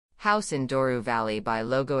House in Douro Valley by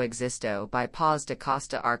Logoexisto by Paz da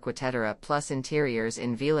Costa Arquitetura plus interiors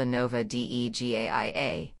in Vila Nova de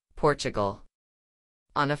Gaia, Portugal.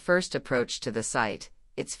 On a first approach to the site,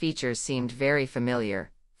 its features seemed very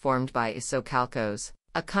familiar, formed by socalcos,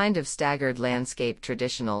 a kind of staggered landscape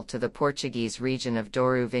traditional to the Portuguese region of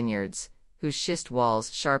Douro vineyards, whose schist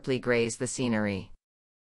walls sharply graze the scenery.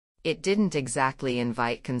 It didn't exactly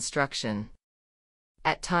invite construction.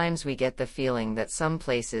 At times we get the feeling that some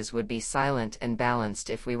places would be silent and balanced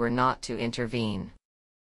if we were not to intervene.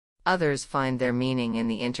 Others find their meaning in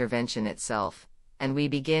the intervention itself, and we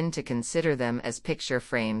begin to consider them as picture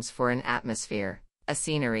frames for an atmosphere, a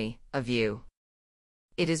scenery, a view.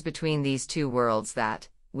 It is between these two worlds that,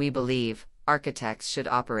 we believe, architects should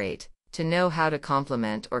operate, to know how to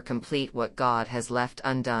complement or complete what God has left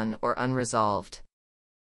undone or unresolved.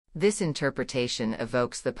 This interpretation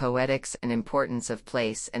evokes the poetics and importance of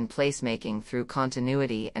place and placemaking through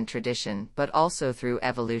continuity and tradition, but also through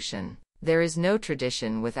evolution. There is no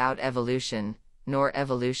tradition without evolution, nor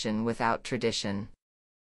evolution without tradition.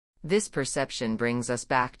 This perception brings us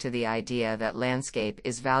back to the idea that landscape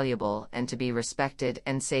is valuable and to be respected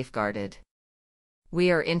and safeguarded.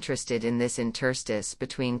 We are interested in this interstice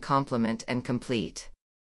between complement and complete,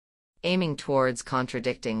 aiming towards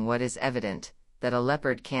contradicting what is evident, that a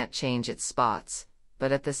leopard can't change its spots,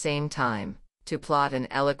 but at the same time, to plot an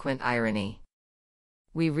eloquent irony.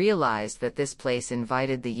 We realized that this place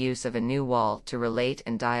invited the use of a new wall to relate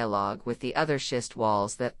and dialogue with the other schist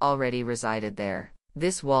walls that already resided there.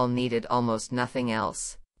 This wall needed almost nothing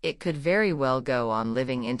else. It could very well go on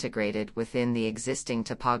living integrated within the existing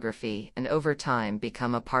topography and over time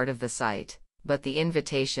become a part of the site, but the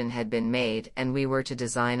invitation had been made and we were to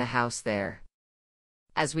design a house there.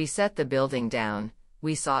 As we set the building down,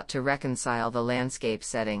 we sought to reconcile the landscape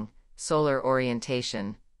setting, solar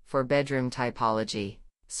orientation, for bedroom typology,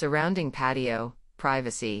 surrounding patio,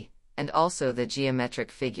 privacy, and also the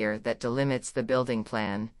geometric figure that delimits the building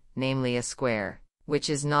plan, namely a square, which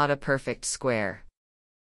is not a perfect square.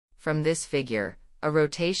 From this figure, a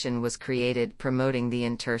rotation was created promoting the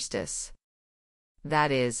interstice.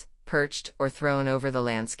 That is, perched or thrown over the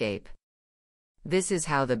landscape. This is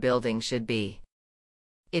how the building should be.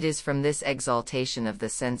 It is from this exaltation of the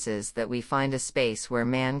senses that we find a space where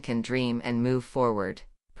man can dream and move forward,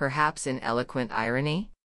 perhaps in eloquent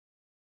irony?